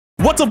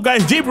What's up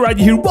guys, JBRider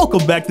here,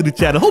 welcome back to the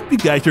channel. Hope you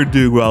guys are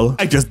doing well.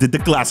 I just did the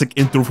classic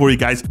intro for you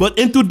guys, but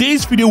in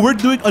today's video we're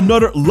doing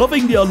another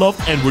Loving the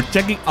Unloved and we're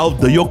checking out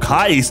the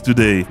yokais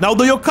today. Now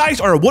the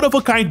yokais are a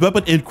one-of-a-kind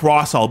weapon in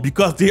Crossout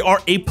because they are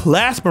a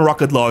plasma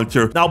rocket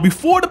launcher. Now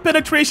before the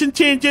penetration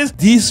changes,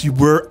 these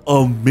were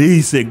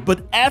amazing,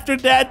 but after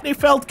that they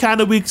felt kind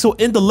of weak. So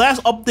in the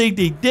last update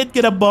they did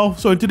get a buff,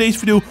 so in today's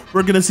video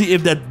we're gonna see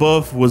if that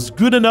buff was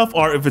good enough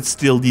or if it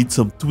still needs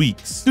some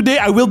tweaks. Today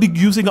I will be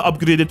using an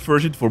upgraded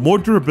version for more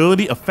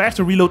durability, a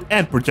faster reload,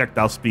 and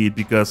projectile speed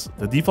because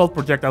the default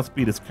projectile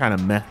speed is kind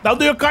of meh. Now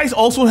the yokais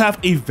also have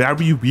a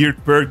very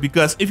weird perk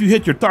because if you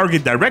hit your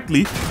target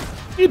directly,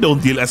 you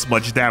don't deal as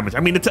much damage.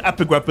 I mean, it's an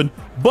epic weapon,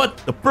 but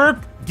the perk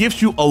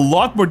gives you a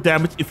lot more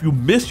damage if you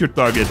miss your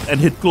target and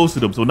hit close to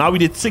them. So now we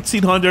did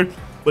 1600.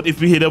 But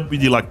if we hit up, we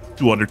did like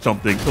 200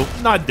 something. So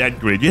not that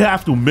great. You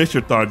have to miss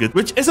your target,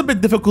 which is a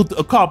bit difficult to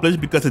accomplish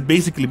because it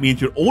basically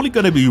means you're only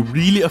going to be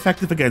really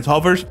effective against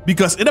hovers.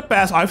 Because in the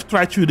past, I've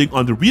tried shooting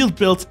on the real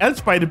builds and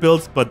spider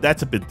builds, but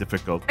that's a bit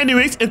difficult.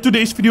 Anyways, in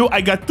today's video,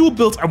 I got two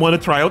builds I want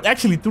to try out.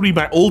 Actually, three.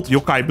 My old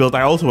yokai build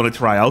I also want to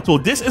try out. So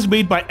this is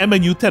made by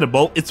MNU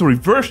Tenable. It's a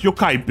reverse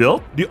yokai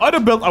build. The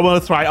other build I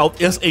want to try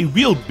out is a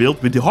real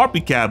build with the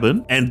harpy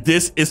cabin. And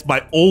this is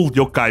my old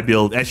yokai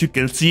build. As you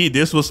can see,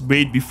 this was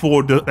made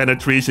before the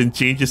penetration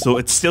changes, so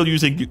it's still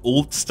using the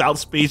old style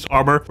space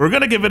armor. We're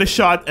gonna give it a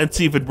shot and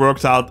see if it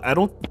works out. I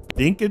don't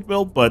think it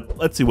will, but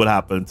let's see what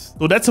happens.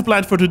 So that's the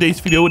plan for today's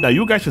video. Now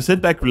you guys should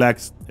sit back,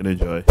 relax, and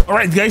enjoy. All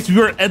right, guys,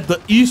 we are at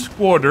the east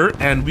quarter,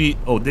 and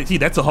see,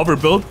 that's a hover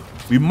build.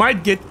 We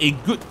might get a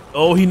good.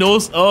 Oh, he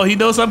knows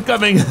I'm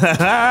coming.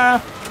 I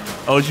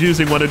was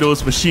using one of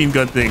those machine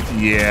gun things.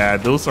 Yeah,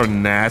 those are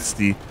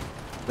nasty.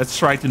 Let's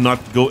try to not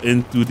go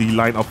into the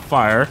line of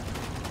fire.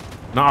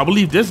 Now, I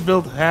believe this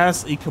build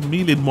has a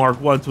Chameleon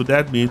Mark 1, so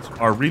that means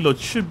our reload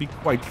should be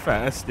quite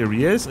fast. There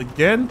he is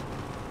again.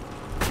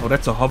 Oh,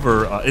 that's a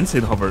hover,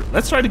 insane hover.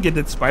 Let's try to get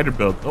that spider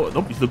build. Oh,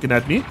 nope, he's looking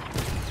at me.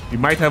 We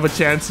might have a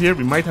chance here.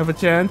 We might have a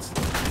chance.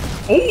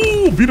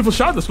 Oh, beautiful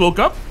shot. Let's woke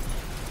up.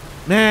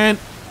 Man.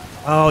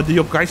 Oh, the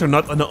yokais are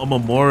not on the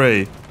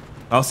Omamore.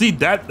 I'll see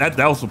that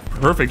was a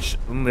perfect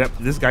yep,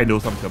 this guy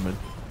knows I'm coming.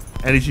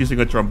 And he's using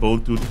a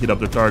trombone to hit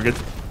up the target.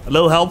 A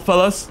little help,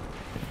 fellas.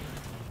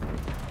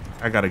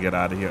 I gotta get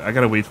out of here. I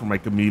gotta wait for my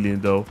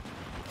chameleon though.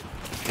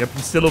 Yep,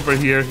 he's still over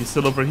here. He's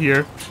still over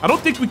here. I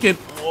don't think we can.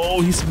 Oh,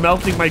 he's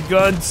melting my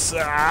guns.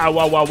 Ah,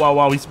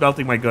 wow. He's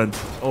melting my guns.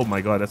 Oh my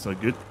god, that's not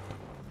good.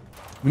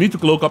 We need to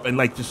cloak up and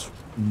like just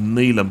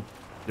nail him.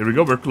 There we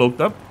go. We're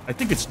cloaked up. I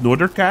think it's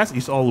Nordercast.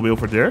 He's all the way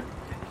over there.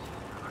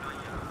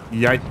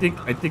 Yeah, I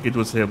think it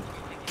was him.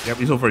 Yep,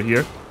 he's over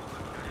here.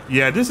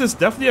 Yeah, this is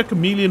definitely a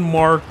Chameleon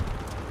Mark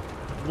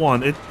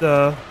 1. It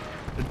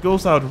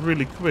goes out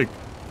really quick.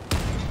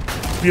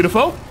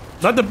 Beautiful.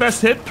 Not the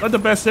best hit. Not the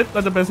best hit.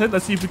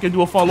 Let's see if we can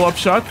do a follow-up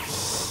shot.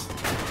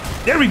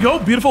 There we go.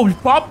 Beautiful. We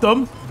popped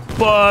them,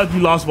 but we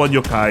lost one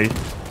yokai.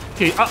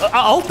 Okay,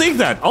 I'll take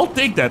that. I'll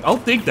take that.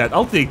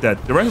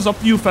 The rest is up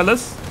to you,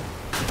 fellas.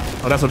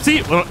 Oh, that's up. See,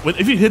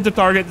 if you hit the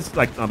target, it's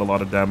like not a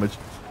lot of damage.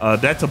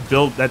 That's a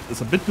build that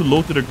is a bit too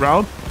low to the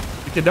ground.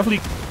 You can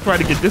definitely try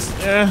to get this.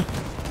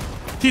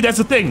 See, that's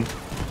the thing.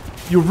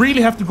 You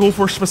really have to go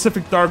for a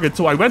specific target.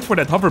 So I went for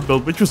that hover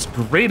build, which was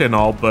great and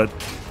all, but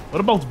what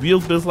about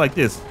wheeled builds like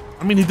this?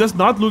 I mean, he does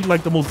not look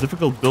like the most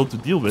difficult build to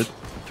deal with.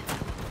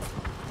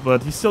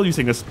 But he's still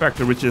using a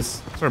Spectre, which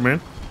is... Sorry,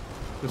 man.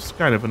 It's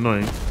kind of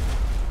annoying.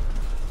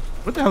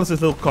 What the hell is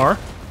this little car?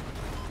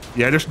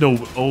 Yeah, there's no...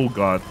 Oh,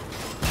 God.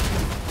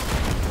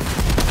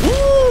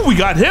 Ooh, we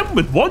got him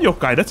with one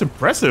yokai. That's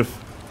impressive.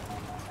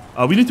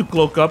 We need to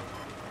cloak up.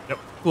 Yep,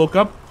 cloak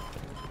up.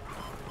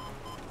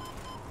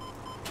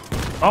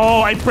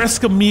 Oh, I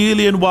pressed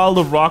Chameleon while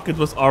the rocket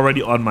was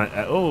already on my...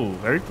 Oh,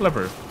 very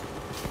clever.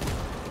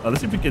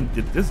 Let's see if we can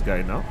get this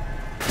guy now.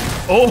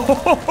 Oh!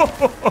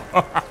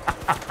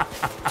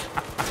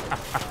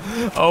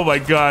 Oh my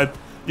god.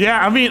 Yeah,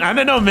 I mean, I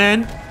don't know,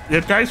 man.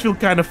 The guys feel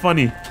kind of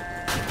funny.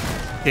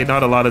 Okay,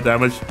 not a lot of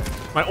damage.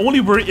 My only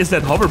worry is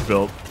that hover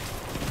build.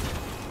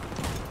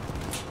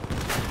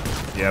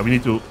 Yeah, we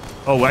need to...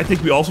 Oh, I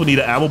think we also need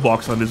an ammo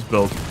box on this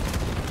build.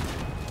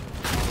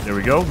 There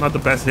we go. Not the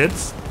best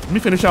hits. Let me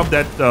finish off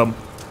that...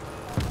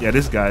 Yeah,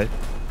 this guy.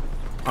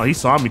 Oh, he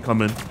saw me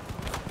coming.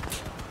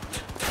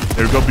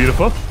 There we go,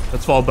 beautiful.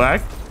 Let's fall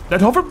back.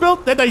 That hover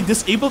build that I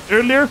disabled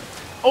earlier.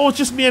 Oh, it's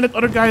just me and that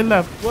other guy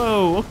left.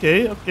 Whoa,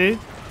 okay.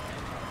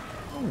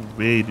 No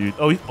way, dude.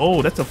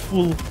 Oh, that's a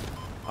full...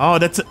 Oh,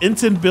 that's an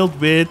instant build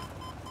with...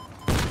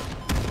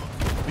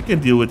 We can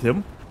deal with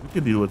him.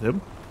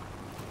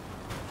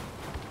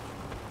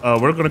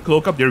 We're gonna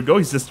cloak up. There we go.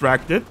 He's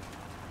distracted.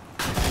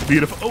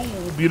 Beautiful.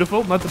 Oh,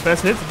 beautiful. Not the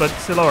best hits, but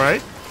still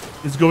alright.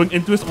 He's going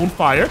into his own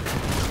fire.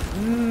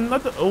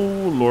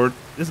 Oh, Lord.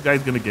 This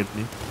guy's gonna get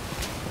me.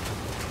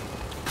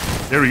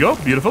 There we go.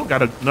 Beautiful.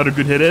 Got another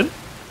good hit in.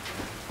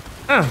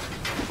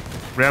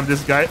 Ram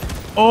this guy.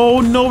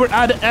 Oh, no. We're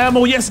out of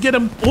ammo. Yes, get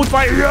him. Old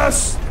fire.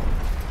 Yes.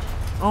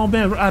 Oh,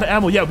 man. We're out of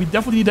ammo. Yeah, we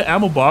definitely need the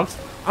ammo box.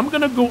 I'm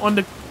going to go on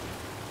the...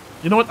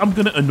 You know what? I'm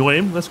gonna annoy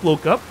him. Let's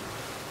cloak up.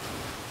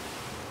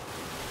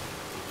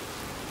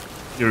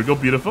 There we go.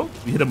 Beautiful.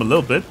 We hit him a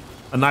little bit.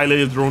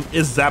 Annihilator drone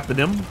is zapping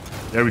him.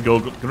 There we go.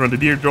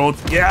 Grenadier drones.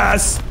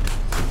 Yes!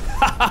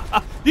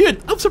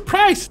 Dude, I'm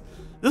surprised.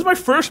 This is my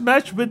first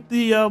match with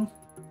the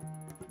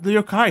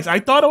yokais. I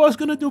thought I was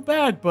gonna do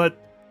bad, but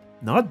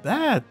not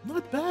bad.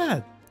 Not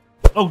bad.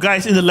 Oh,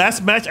 guys, in the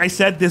last match, I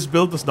said this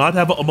build does not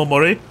have a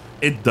Omamori.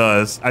 It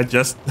does. It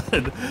just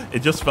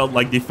felt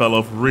like they fell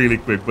off really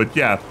quick. But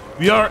yeah,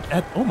 we are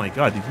at, oh my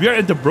god, we are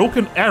at the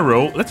Broken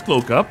Arrow. Let's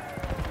cloak up.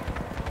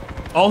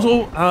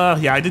 Also,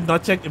 yeah, I did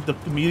not check if the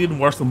Chameleon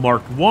was a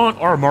Mark 1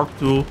 or a Mark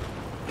 2.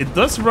 It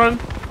does run,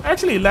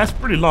 actually it lasts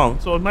pretty long,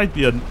 so it might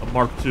be a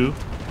Mark 2.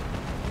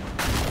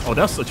 Oh,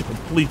 that's such a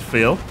complete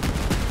fail.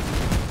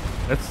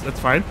 That's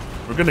fine.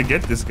 We're gonna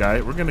get this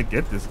guy. We're gonna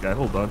get this guy.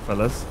 Hold on,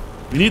 fellas.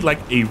 We need like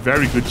a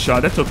very good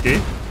shot. That's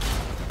okay.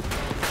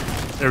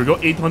 There we go.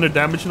 800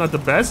 damage, not the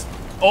best.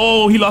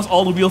 Oh, he lost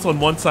all the wheels on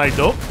one side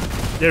though.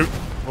 There.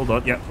 Hold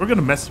on. Yeah, we're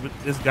gonna mess with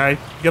this guy.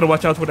 You gotta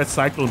watch out for that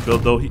Cyclone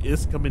build though. He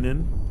is coming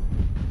in.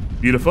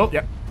 Beautiful.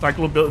 Yeah,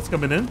 Cyclone build is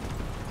coming in.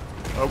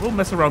 We'll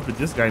mess around with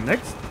this guy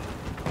next.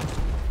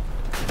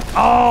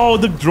 Oh,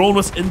 the drone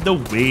was in the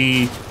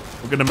way.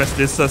 We're gonna mess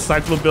this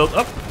Cyclone build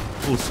up.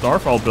 Oh,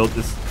 Starfall build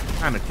is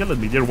kind of killing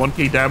me. They're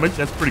 1k damage.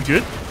 That's pretty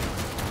good.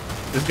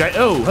 This guy.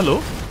 Oh,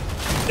 hello.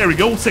 There we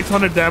go.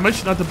 600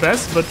 damage. Not the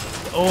best, but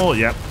oh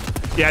yeah,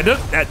 yeah.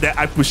 That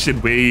I pushed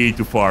it way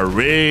too far.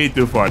 Way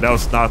too far. That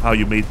was not how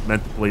you meant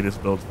to play this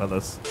build,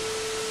 fellas.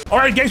 All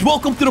right, guys.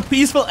 Welcome to the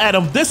Peaceful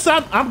Atom. This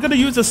time, I'm gonna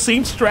use the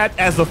same strat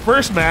as the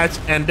first match,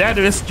 and that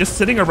is just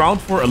sitting around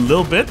for a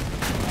little bit.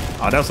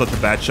 Oh, that was such a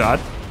bad shot.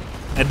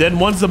 And then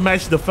once the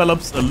match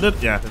develops a little,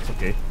 yeah, that's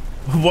okay.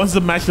 Once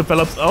the match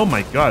develops, oh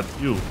my god,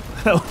 you.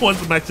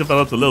 Once the match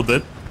develops a little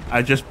bit,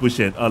 I just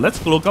push in. Let's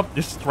cloak up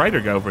this Strider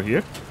guy over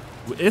here,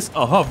 who is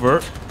a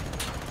hover.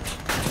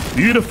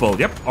 Beautiful.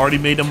 Yep, already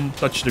made him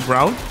touch the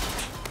ground.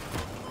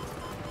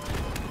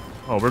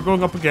 Oh, we're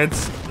going up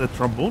against the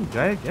trombone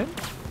guy again.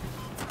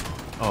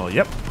 Oh,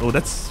 yep. Oh,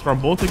 that's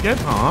trombones again.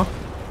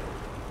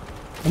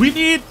 We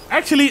need,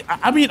 actually,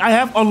 I mean, I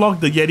have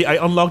unlocked the Yeti. I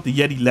unlocked the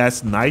Yeti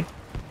last night,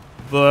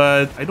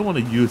 but I don't want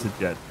to use it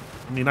yet.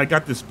 I mean, I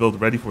got this build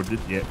ready for this.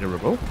 Yeah, there we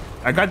go.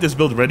 I got this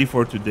build ready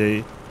for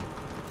today.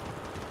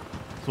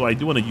 So I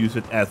do want to use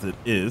it as it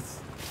is.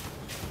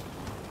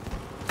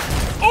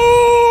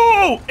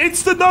 Oh,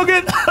 it's the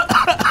nugget.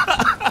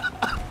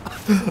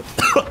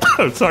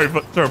 sorry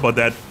about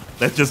that.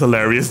 That's just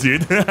hilarious,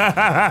 dude.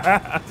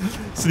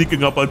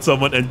 Sneaking up on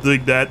someone and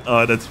doing that.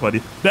 Oh, that's funny.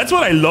 That's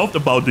what I loved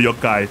about the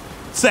yokai.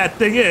 Sad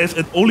thing is,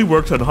 it only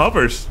works on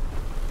hovers.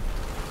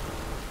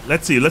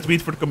 Let's see. Let's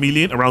wait for the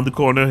Chameleon around the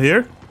corner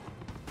here.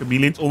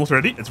 Chameleon's almost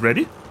ready. It's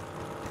ready.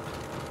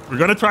 We're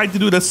gonna try to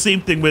do the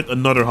same thing with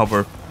another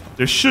hover.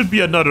 There should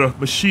be another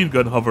machine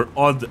gun hover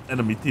on the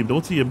enemy team.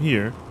 Don't see him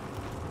here.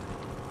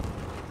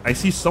 I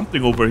see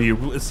something over here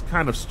who is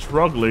kind of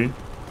struggling.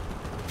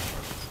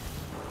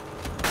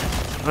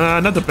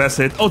 Not the best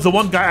hit. Oh, it's the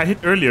one guy I hit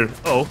earlier.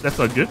 Oh, that's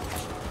not good.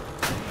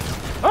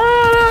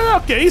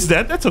 Okay, he's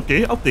dead. That's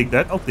okay. I'll take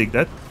that. I'll take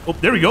that. Oh,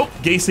 there we go.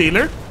 Gay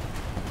Sailor.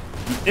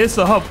 It's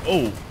a hub.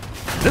 Oh,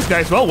 this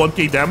guy as well.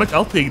 1k damage.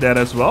 I'll take that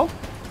as well.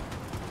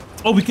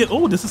 Oh, we can.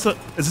 Oh, is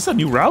this a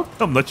new route?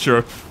 I'm not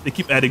sure. They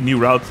keep adding new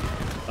routes.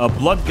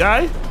 Blood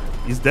guy.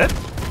 He's dead.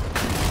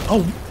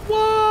 Oh,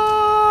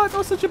 what? That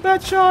was such a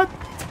bad shot.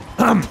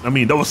 I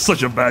mean, that was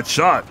such a bad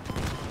shot.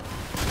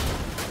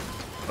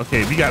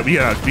 Okay, we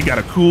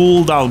gotta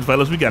cool down,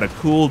 fellas. We gotta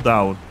cool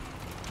down.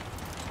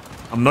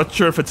 I'm not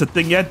sure if it's a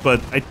thing yet,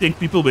 but I think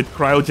people with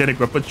cryogenic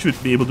weapons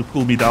should be able to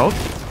cool me down.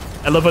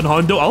 11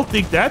 Hondo, I'll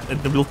take that, and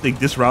then we'll take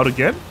this route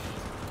again.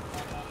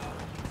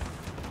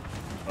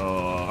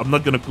 I'm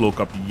not gonna cloak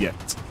up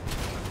yet.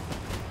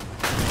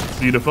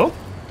 Beautiful.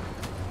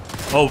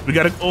 Oh, we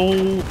gotta.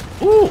 Oh,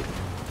 ooh!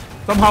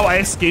 Somehow I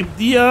escaped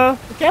the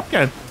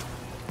Capcan.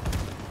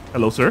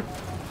 Hello, sir.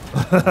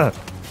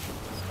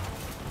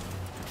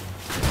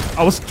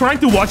 I was trying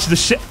to watch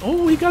the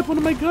oh, he got one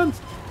of my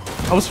guns.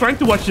 I was trying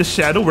to watch the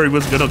shadow where he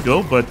was gonna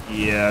go, but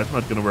yeah, it's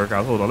not gonna work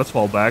out. Hold on, let's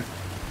fall back.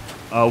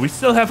 We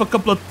still have a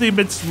couple of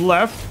teammates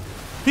left.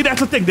 See, that's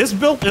the thing. This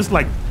build is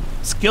like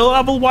skill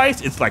level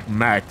wise, it's like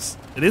max.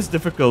 It is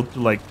difficult to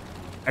like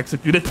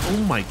execute it. Oh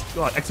my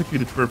god,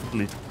 execute it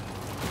perfectly.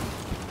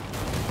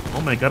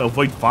 Oh my god,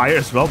 avoid fire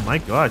as well. My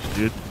gosh,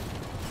 dude.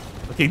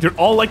 Okay, they're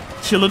all like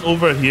chilling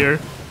over here.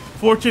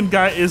 Fortune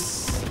guy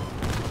is.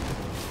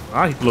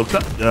 He cloaked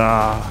up.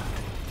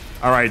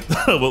 All right,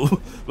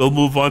 we'll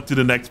move on to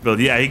the next build.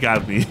 Yeah, he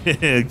got me.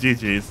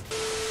 GG's.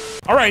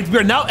 All right,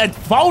 we're now at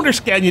Founders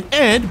Canyon,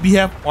 and we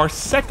have our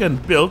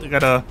second build.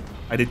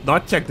 I did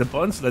not check the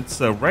buttons. Let's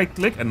right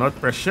click and not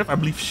press shift. I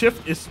believe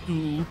shift is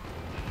to.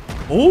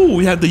 Oh,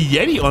 we have the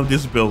Yeti on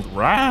this build.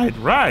 Right.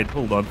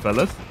 Hold on,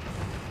 fellas.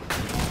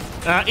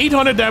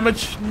 800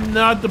 damage,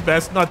 not the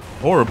best, not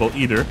horrible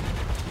either.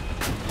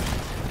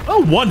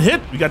 Oh, one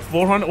hit. We got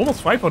 400,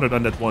 almost 500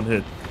 on that one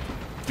hit.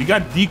 We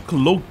got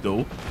decloaked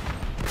though.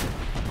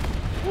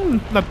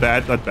 Not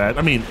bad, not bad.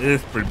 I mean,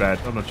 it's pretty bad.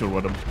 I'm not sure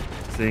what I'm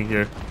saying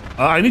here.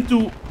 I need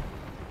to...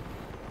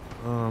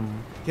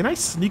 can I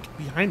sneak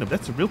behind him?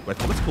 That's a real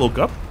question. Let's cloak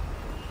up.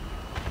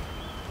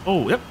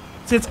 Oh, yep.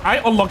 Since I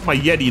unlocked my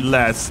Yeti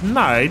last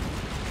night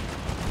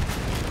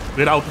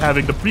without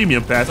having the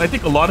premium pass, I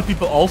think a lot of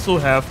people also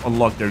have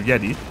unlocked their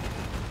Yeti.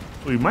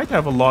 So we might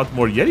have a lot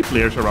more Yeti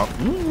players around.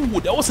 Ooh,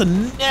 that was a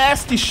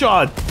nasty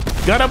shot.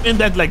 Got him in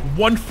that like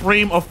 1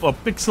 frame of a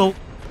pixel.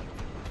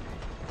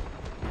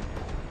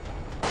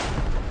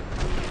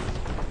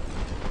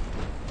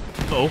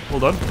 Oh,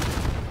 hold on.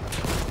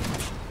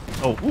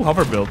 Oh, ooh,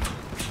 hover build.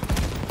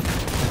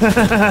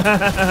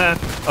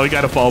 Oh, we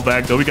gotta fall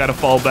back though. We gotta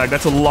fall back.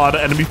 That's a lot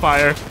of enemy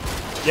fire.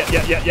 Yeah.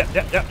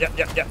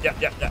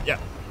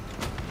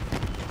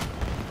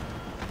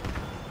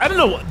 I don't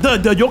know.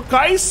 The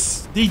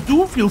yokais, they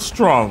do feel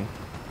strong,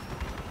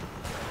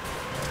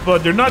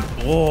 but they're not.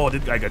 Oh,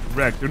 this guy got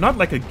wrecked. They're not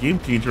like a game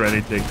changer or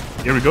anything.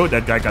 Here we go.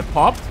 That guy got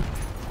popped.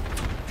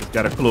 Just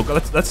got a cloak.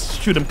 Let's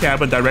shoot him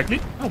cabin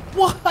directly. Oh,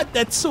 what?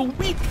 That's so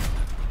weak.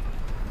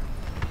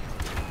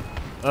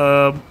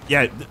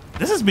 Yeah,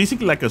 this is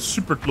basically like a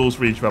super close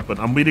range weapon.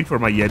 I'm waiting for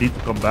my Yeti to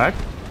come back.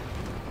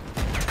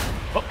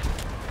 Oh,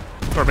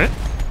 sorry, man.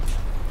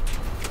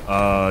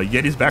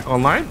 Yeti's back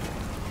online.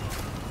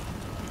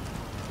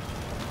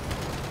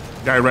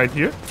 Guy right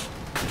here.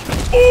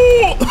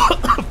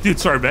 Oh, dude,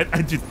 sorry, man.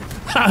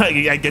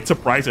 I get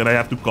surprised and I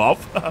have to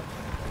cough.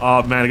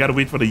 Oh man, I gotta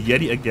wait for the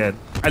Yeti again.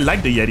 I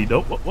like the Yeti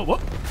though.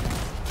 What?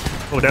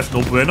 Oh, that's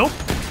no bueno.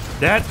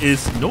 That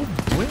is no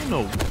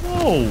bueno.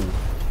 Whoa.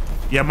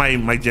 Yeah,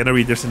 my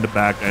generator's in the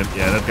back, and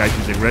yeah, that guy's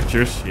using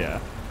retchers. Yeah.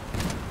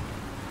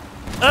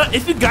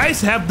 If you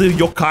guys have the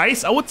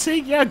yokais, I would say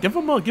yeah, give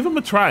them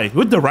a try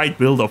with the right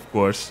build, of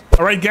course.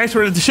 All right, guys,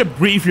 we're at the ship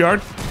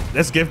graveyard.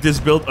 Let's give this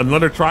build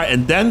another try,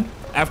 and then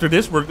after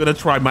this, we're gonna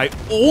try my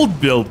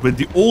old build with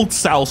the old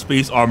style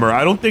space armor.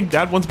 I don't think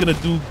that one's gonna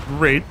do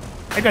great.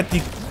 I got the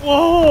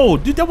whoa,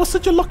 dude, that was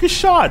such a lucky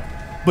shot.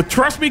 But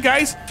trust me,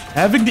 guys,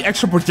 having the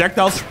extra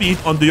projectile speed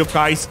on the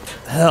yokais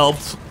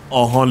helps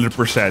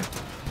 100%.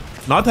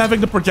 Not having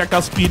the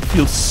projectile speed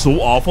feels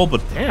so awful,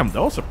 but damn,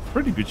 that was a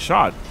pretty good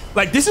shot.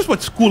 Like, this is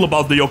what's cool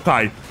about the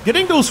yokai.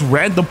 Getting those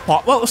random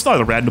pop, well, it's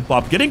not a random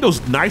pop. Getting those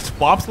nice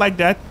pops like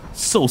that,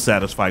 so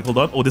satisfying. Hold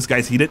on. Oh, this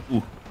guy's heated.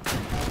 Ooh.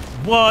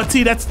 What?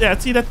 See, that's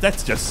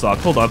just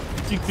sucked. Hold on.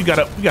 We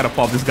gotta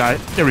pop this guy.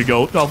 There we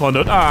go.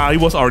 1200. Ah, he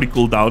was already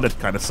cooled down. That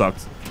kind of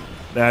sucks.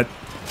 That,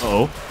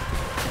 uh-oh.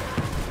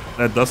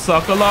 That does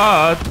suck a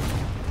lot.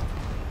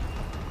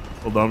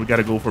 Hold on, we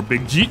gotta go for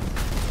Big G.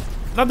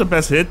 Not the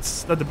best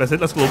hits. Not the best hit.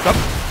 Let's cloak up.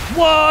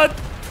 What?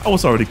 I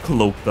was already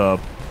cloaked up.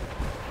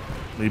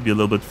 Maybe a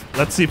little bit.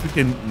 Let's see if we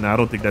can. No, I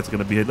don't think that's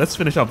gonna be it. Let's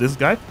finish off this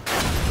guy.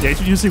 Yeah,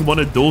 he's using one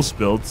of those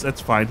builds. That's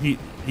fine. He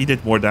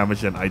did more damage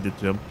than I did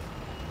to him.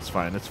 It's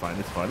fine. It's fine.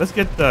 It's fine. Let's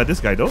get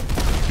this guy though.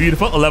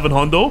 Beautiful. 11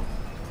 Hondo.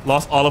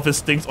 Lost all of his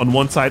things on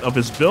one side of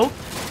his build.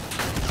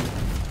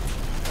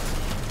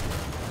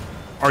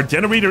 Our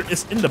generator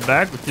is in the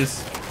back, which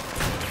is.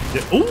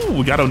 Oh,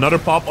 we got another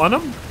pop on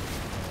him.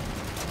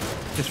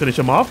 Just finish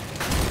him off.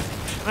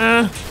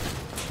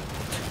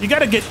 You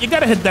gotta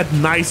hit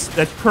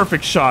that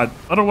perfect shot.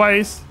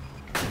 Otherwise,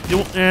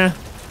 you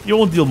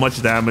won't deal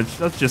much damage.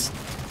 Let's just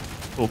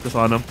focus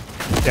on him.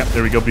 Yep,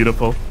 there we go,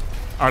 beautiful.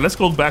 All right, let's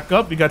go back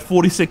up. We got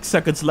 46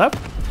 seconds left.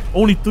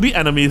 Only 3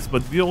 enemies,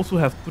 but we also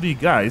have 3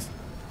 guys.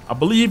 I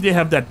believe they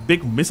have that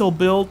big missile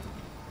build.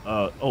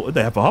 Oh,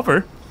 they have a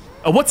hover.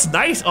 What's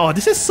nice? Oh,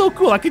 this is so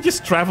cool. I could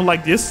just travel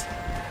like this.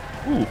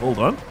 Ooh, hold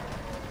on.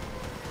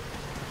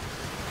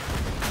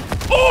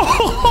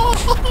 Oh!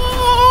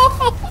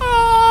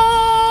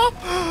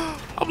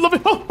 I'm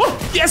loving.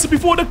 Oh, yes,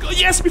 before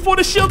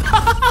the shield.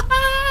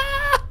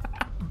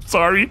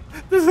 Sorry,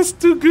 this is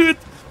too good.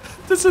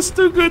 This is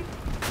too good.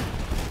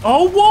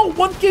 Oh, whoa,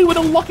 1K with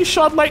a lucky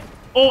shot. Like,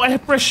 oh, I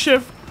have press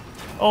shift.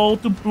 Oh,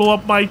 to blow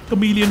up my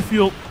chameleon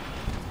fuel.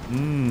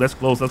 Let's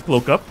close. Let's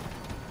cloak up.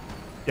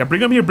 Yeah,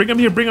 bring him here. Bring him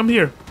here. Bring him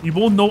here. He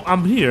won't know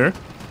I'm here.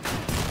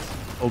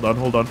 Hold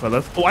on,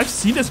 fellas. Oh, I've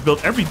seen this build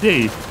every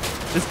day.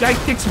 This guy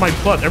kicks my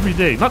butt every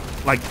day. Not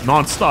like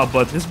non-stop,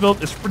 but his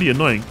build is pretty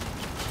annoying.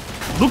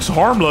 Looks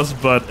harmless,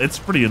 but it's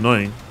pretty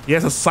annoying. He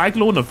has a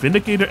Cyclone, a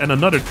Vindicator, and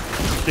another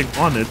thing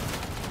on it.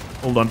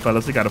 Hold on,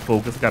 fellas. We gotta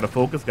focus. Gotta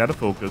focus.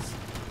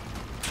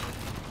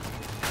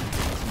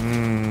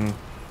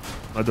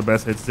 Not the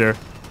best hits there.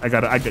 I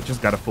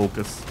just gotta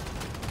focus.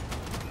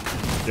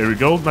 There we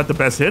go. Not the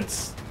best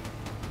hits.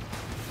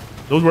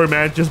 Don't worry,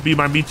 man. Just be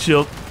my meat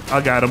shield.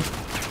 I got him.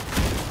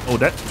 Oh,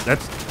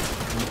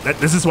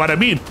 this is what I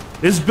mean.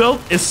 This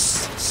build is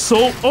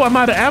so... Oh, I'm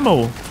out of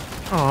ammo.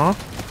 Aw.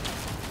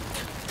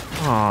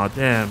 Aw,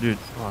 damn, dude.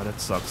 Oh, that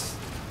sucks.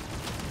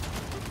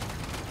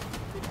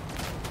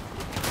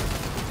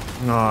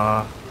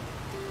 Aw.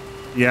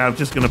 Yeah, I'm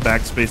just gonna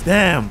backspace.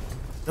 Damn.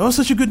 That was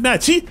such a good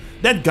match. See,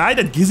 that guy,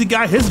 that Gizzy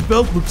guy, his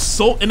build looks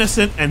so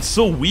innocent and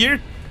so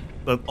weird,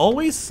 but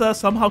always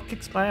somehow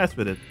kicks my ass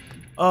with it.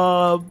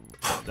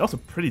 That was a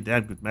pretty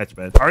damn good match,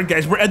 man. All right,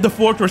 guys, we're at the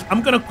fortress.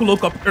 I'm gonna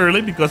cloak up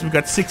early because we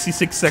got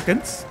 66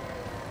 seconds.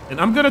 And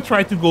I'm gonna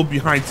try to go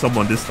behind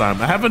someone this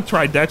time. I haven't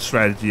tried that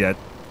strategy yet.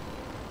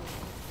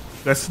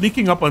 Because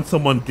sneaking up on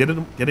someone,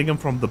 getting him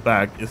from the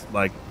back is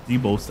like the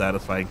most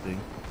satisfying thing.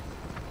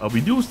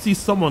 We do see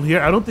someone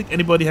here. I don't think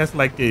anybody has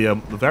like a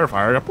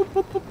verifier. A poop,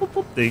 poop, poop, poop,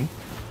 poop thing.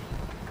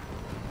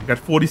 We got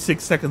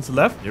 46 seconds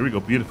left. Here we go,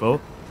 beautiful.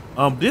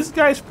 This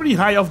guy is pretty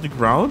high off the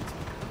ground.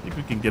 I think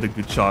we can get a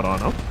good shot on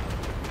him.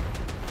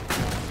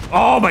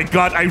 Oh my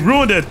god, I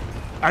ruined it!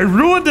 I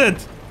ruined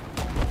it!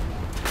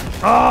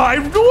 Oh, I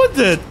ruined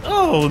it!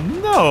 Oh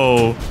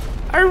no!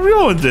 I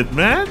ruined it,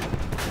 man!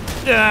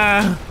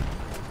 Yeah.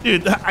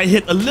 Dude, I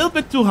hit a little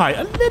bit too high.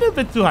 A little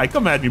bit too high.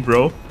 Come at me,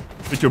 bro.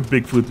 With your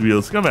Bigfoot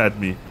wheels. Come at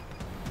me.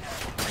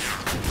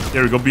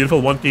 There we go.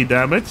 Beautiful 1k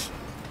damage.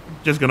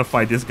 Just gonna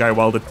fight this guy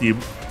while the team...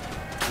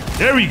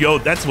 There we go.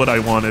 That's what I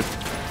wanted.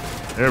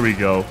 There we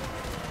go.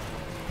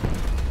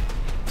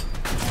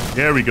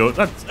 There we go.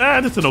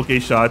 That's an okay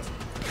shot.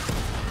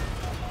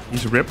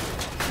 He's ripped.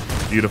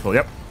 Beautiful.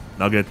 Yep.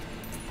 Nugget.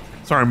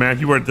 Sorry, man.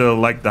 You were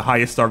the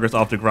highest targets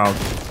off the ground.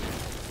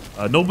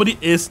 Nobody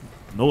is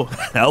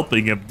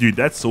helping him. Dude,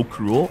 that's so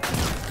cruel.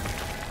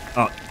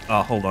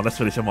 Hold on. Let's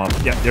finish him off.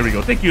 Yeah, there we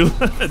go. Thank you.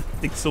 It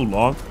takes so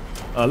long.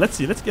 Let's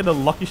see. Let's get a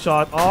lucky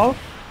shot off.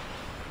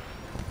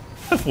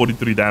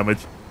 43 damage.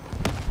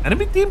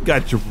 Enemy team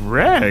got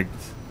dragged.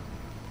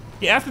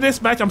 Yeah, after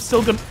this match, I'm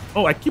still gonna...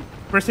 Oh, I keep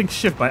pressing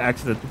shift by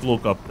accident to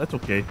cloak up. That's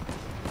okay.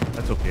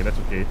 That's okay. That's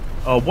okay.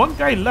 One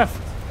guy left.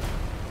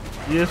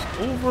 He is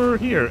over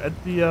here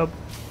at the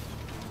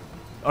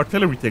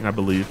artillery thing, I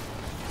believe.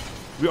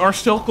 We are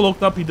still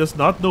cloaked up. He does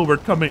not know we're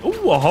coming.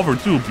 Ooh, a hover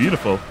too.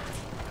 Beautiful.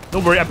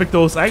 Don't worry, Epic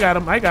Toast. I got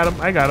him. I got him.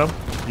 I got him.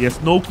 He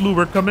has no clue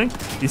we're coming.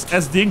 He's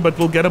SDing, but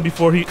we'll get him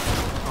before he...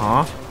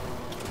 Aw.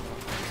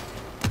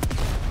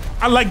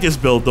 I like this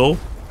build, though.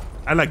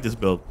 I like this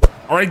build.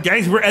 All right,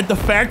 guys, we're at the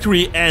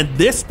factory, and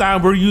this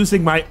time we're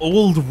using my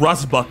old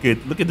rust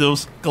bucket. Look at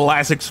those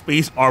classic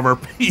space armor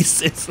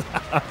pieces.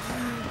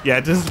 Yeah,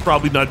 this is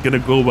probably not gonna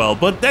go well,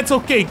 but that's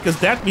okay, because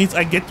that means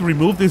I get to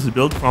remove this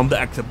build from the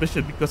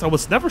exhibition, because I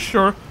was never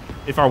sure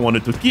if I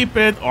wanted to keep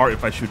it or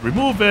if I should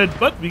remove it,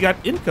 but we got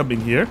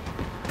incoming here.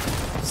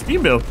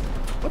 Steam mill.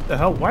 What the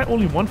hell? Why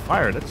only one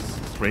fire? That's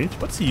strange.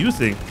 What's he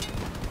using?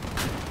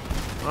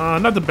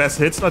 Not the best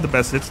hits, not the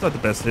best hits, not the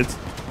best hits.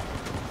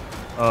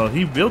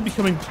 He will be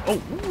coming...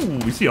 Oh, ooh,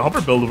 we see a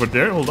hover build over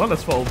there. Hold on,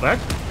 let's fall back.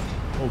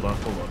 Hold on,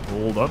 hold on,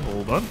 hold on,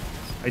 hold on.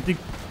 I think...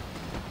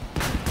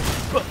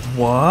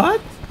 What?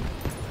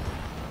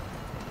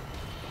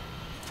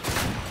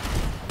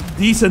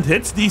 Decent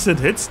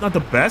hits, not the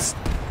best.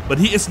 But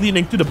he is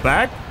leaning to the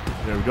back.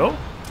 There we go.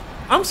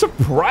 I'm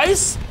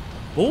surprised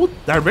both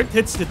direct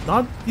hits did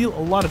not deal a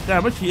lot of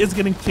damage. He is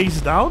getting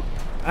chased down.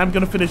 I'm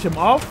gonna finish him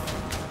off.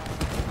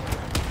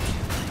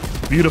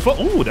 Beautiful.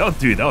 Ooh,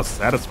 that was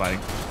satisfying.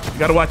 You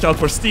gotta watch out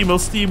for Steam Mill.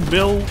 Steam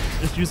Mill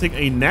is using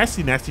a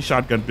nasty, nasty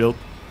shotgun build.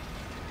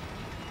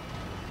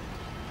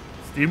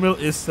 Steam Mill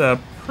is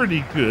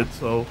pretty good,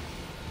 so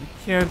you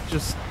can't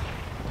just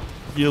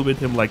deal with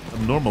him like a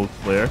normal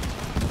player.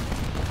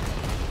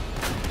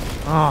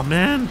 Oh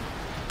man.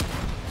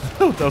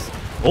 Oh,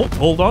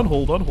 hold on.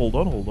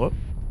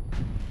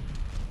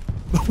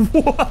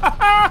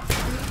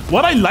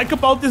 What I like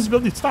about this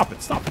build is stop it.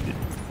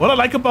 What I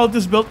like about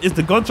this build is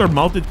the guns are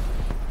mounted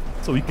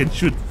so you can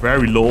shoot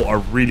very low or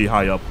really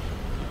high up.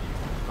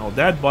 Now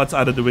that bot's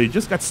out of the way.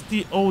 Just got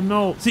steal. Oh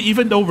no. See,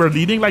 even though we're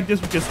leading like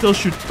this, we can still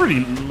shoot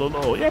pretty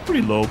low. Yeah,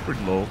 pretty low.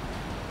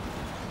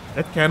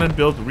 That cannon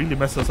build really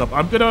messes us up.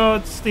 I'm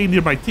gonna stay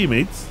near my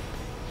teammates.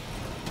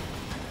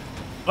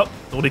 Oh,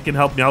 so they can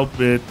help me out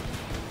with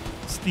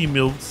steam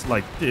mills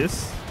like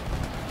this.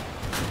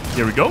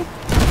 Here we go.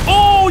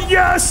 Oh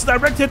yes!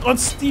 Direct hit on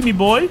Steamy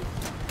Boy.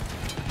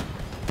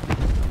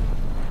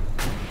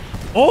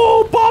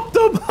 Oh, popped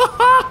him!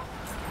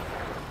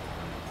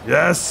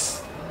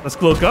 Yes. Let's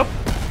cloak up.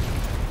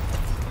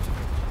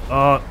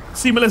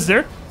 Steamy is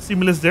there.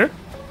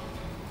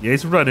 Yeah,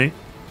 he's running.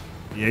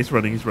 He's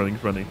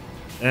running.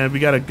 And we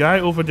got a guy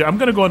over there. I'm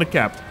gonna go on the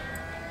cap.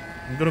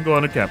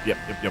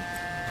 Yep.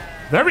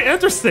 Very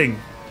interesting.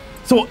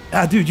 So,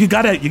 dude,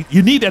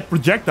 you need that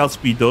projectile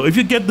speed though. If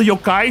you get the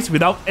yokais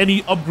without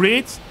any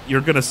upgrades,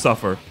 you're gonna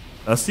suffer.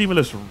 Steamy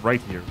is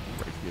right here.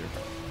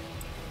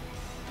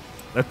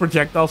 That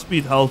projectile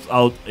speed helps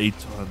out a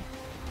ton.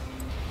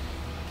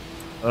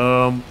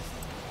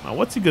 Now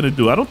what's he gonna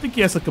do? I don't think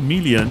he has a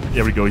chameleon.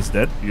 There we go, he's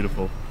dead.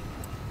 Beautiful.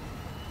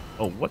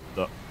 Oh, what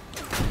the?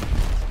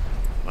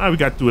 We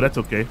got two, that's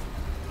okay.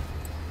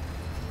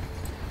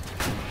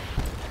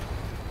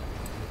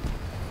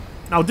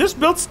 Now this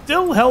build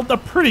still held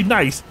up pretty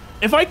nice.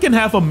 If I can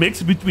have a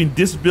mix between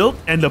this build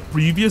and the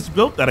previous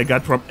build that I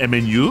got from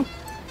MNU,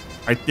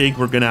 I think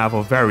we're gonna have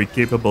a very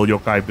capable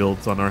yokai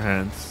builds on our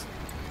hands.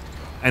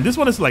 And this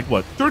one is like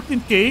what,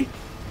 13k?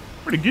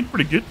 Pretty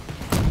good.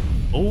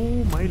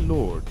 Oh my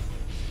lord.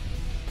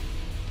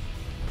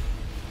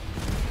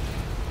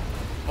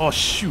 Oh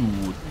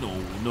shoot. No.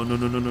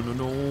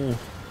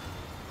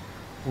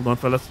 Hold on,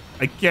 fellas.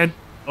 I can't.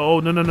 Oh,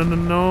 no, no, no, no,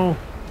 no.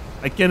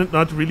 I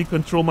cannot really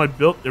control my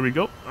build. There we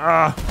go.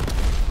 Ah.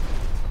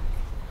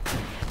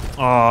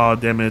 Oh,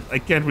 damn it. I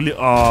can't really.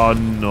 Oh,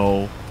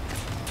 no.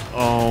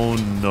 Oh,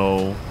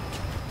 no.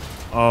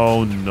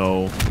 Oh,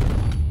 no.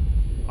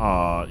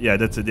 Yeah,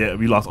 that's it. Yeah,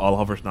 we lost all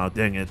hovers now.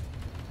 Dang it.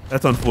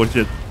 That's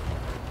unfortunate.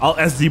 I'll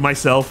SD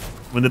myself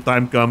when the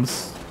time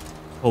comes.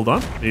 Hold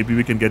on. Maybe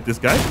we can get this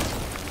guy.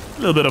 A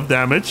little bit of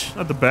damage.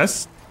 Not the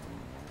best.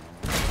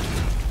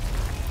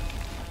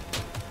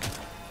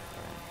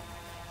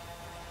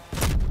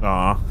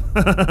 Aw.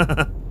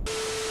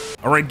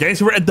 Alright,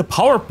 guys. We're at the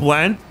power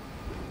plant.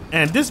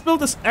 And this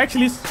build is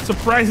actually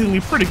surprisingly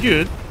pretty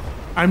good.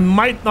 I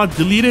might not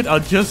delete it. I'll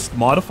just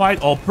modify it.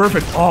 Oh,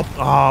 perfect.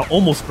 Oh,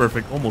 almost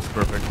perfect. Almost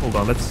perfect. Hold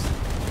on. Let's...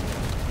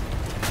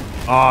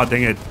 Oh,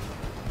 dang it.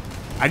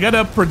 I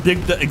gotta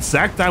predict the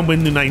exact time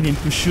when I need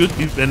to shoot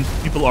when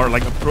people are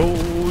like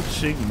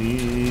approaching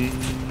me.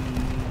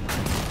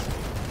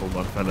 Hold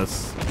on,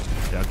 fellas.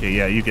 Yeah, okay,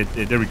 yeah, you get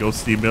it. There we go,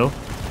 steam mill.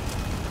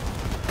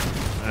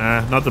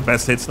 Not the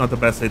best hits, not the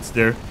best hits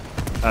there.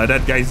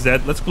 That guy's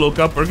dead. Let's cloak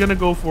up. We're gonna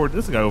go for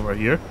this guy over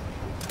here.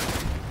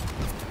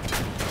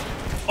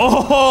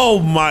 Oh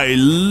my!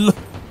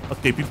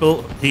 Okay,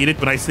 people hate it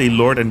when I say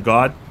Lord and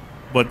God,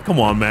 but come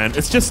on, man.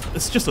 It's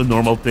just a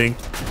normal thing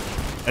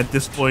at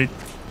this point.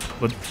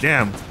 But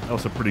damn, that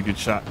was a pretty good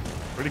shot.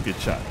 Pretty good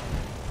shot.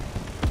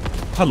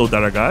 Hello,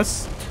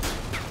 Daragas.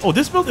 Oh,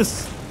 this build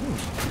is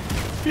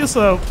feels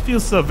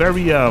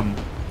very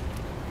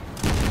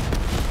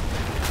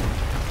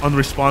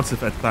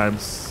unresponsive at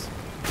times.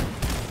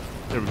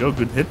 There we go,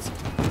 good hits.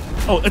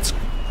 Oh,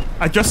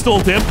 I just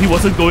told him he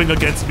wasn't going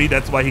against me.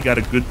 That's why he got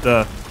a good,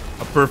 a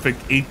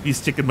perfect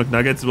 8-piece chicken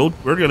McNuggets.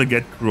 We're gonna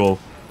get Cruel.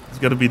 It's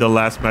gonna be the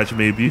last match,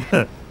 maybe.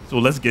 So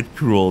let's get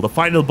Cruel, the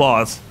final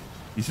boss.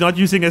 He's not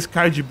using his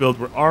kaiju build.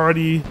 We're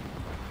already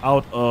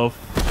out of...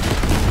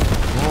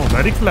 Oh,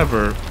 very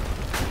clever.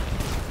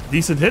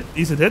 Decent hit,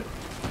 decent hit.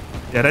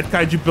 Yeah, that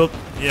kaiju build...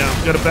 Yeah,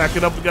 we gotta back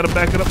it up, we gotta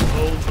back it up.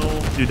 Oh,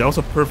 no. Dude, that was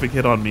a perfect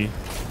hit on me.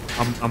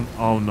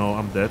 Oh, no,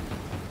 I'm dead.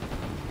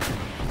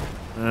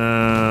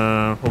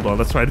 Hold on,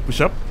 let's try to push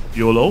up.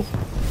 YOLO.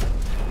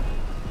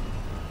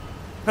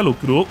 Hello,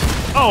 Cruel.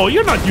 Oh,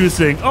 you're not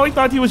using... Oh, I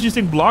thought he was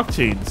using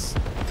blockchains.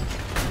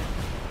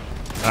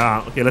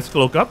 Okay, let's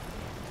cloak up.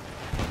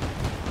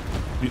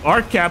 We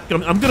are capped.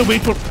 I'm gonna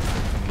wait for...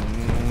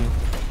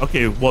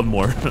 Okay, one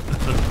more.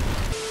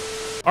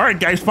 Alright,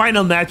 guys,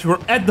 final match. We're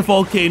at the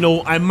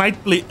volcano. I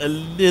might play a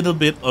little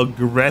bit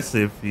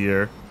aggressive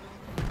here.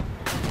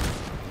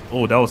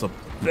 Oh, that was a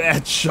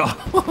bad shot.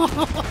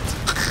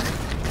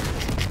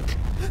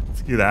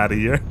 Let's get out of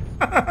here.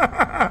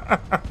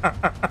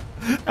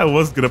 I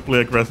was gonna play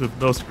aggressive.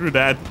 No, screw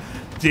that.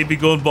 JB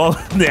going ball.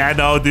 Yeah,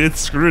 no, dude.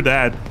 Screw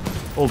that.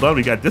 Hold on,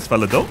 we got this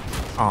fella, though.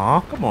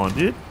 Aw, come on,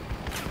 dude.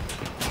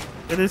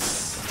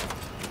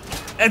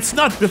 It's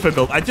not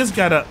difficult. I just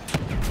gotta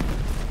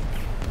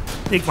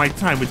take my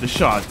time with the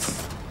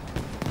shots.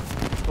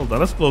 Hold on,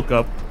 let's cloak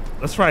up.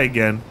 Let's try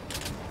again.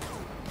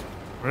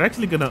 We're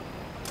actually gonna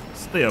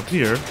stay up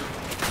here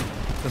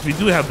because we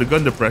do have the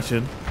gun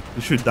depression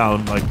to shoot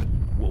down like...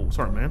 Whoa,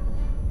 sorry, man.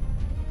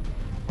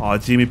 Oh,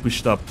 Jamie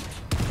pushed up.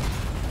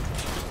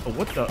 Oh,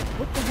 what the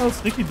hell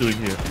is Nicky doing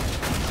here?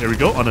 There we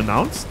go,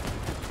 unannounced.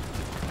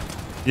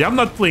 Yeah, I'm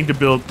not playing the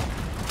build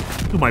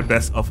to my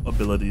best of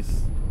abilities.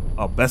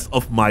 Best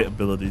of my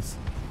abilities.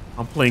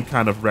 I'm playing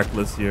kind of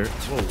reckless here.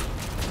 Whoa.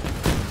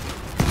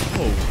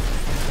 Whoa.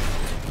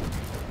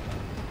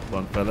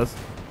 Hold on, fellas.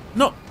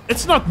 No,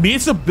 it's not me.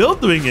 It's the build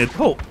doing it.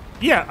 Oh,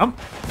 yeah,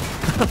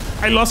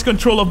 I lost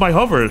control of my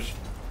hovers.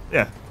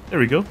 Yeah, there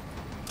we go.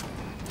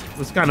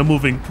 It's kind of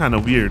moving kind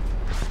of weird.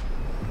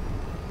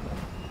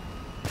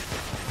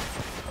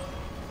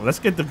 Well, let's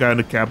get the guy on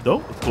the cap, though.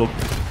 Let's cloak.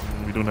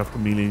 We don't have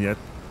chameleon yet.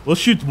 We'll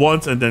shoot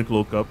once and then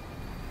cloak up.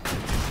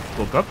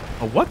 Cloak up.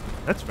 Oh, what?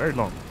 That's very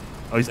long.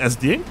 Oh, he's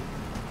SDing?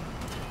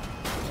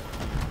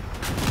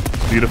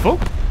 Beautiful.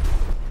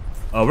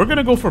 We're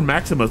gonna go for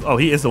Maximus. Oh,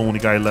 he is the only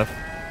guy left.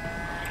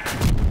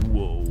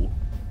 Whoa.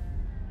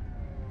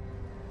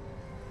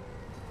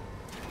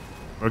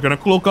 We're gonna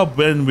cloak up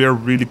when we're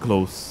really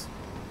close.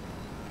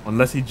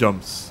 Unless he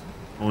jumps.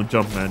 Don't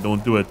jump, man.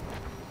 Don't do it.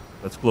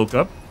 Let's cloak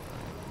up.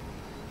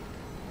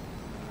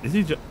 Is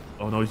he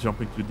oh, no, he's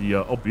jumping to the...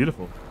 oh,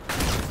 beautiful.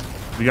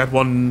 We got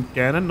one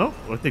cannon. No,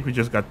 I think we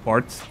just got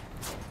parts.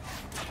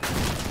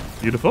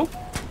 Beautiful.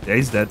 Yeah,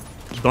 he's dead.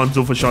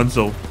 Donzo for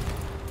Shanzo.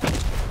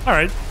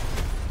 Alright.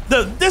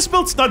 This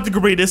build's not the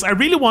greatest. I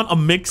really want a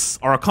mix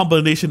or a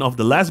combination of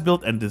the last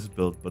build and this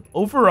build. But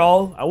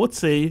overall, I would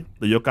say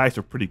the yokais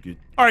are pretty good.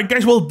 Alright,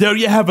 guys. Well, there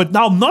you have it.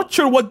 Now, I'm not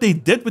sure what they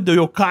did with the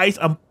yokais.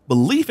 I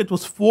believe it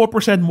was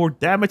 4% more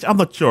damage. I'm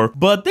not sure.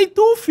 But they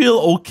do feel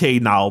okay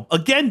now.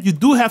 Again, you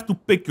do have to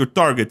pick your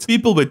targets.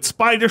 People with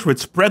spiders, with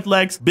spread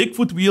legs,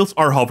 Bigfoot wheels,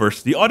 or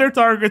hovers. The other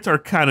targets are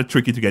kind of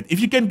tricky to get. If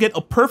you can get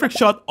a perfect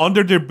shot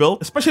under their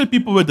build, especially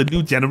people with the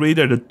new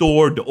generator, the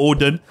Thor, the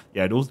Odin,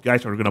 yeah, those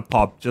guys are gonna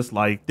pop just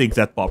like things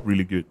that pop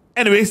really good.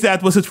 Anyways,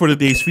 that was it for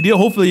today's video.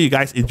 Hopefully you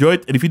guys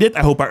enjoyed. And if you did,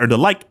 I hope I earned a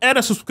like and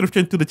a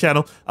subscription to the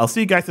channel. I'll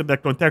see you guys in the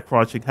next one. Thanks for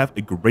watching. Have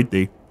a great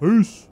day. Peace.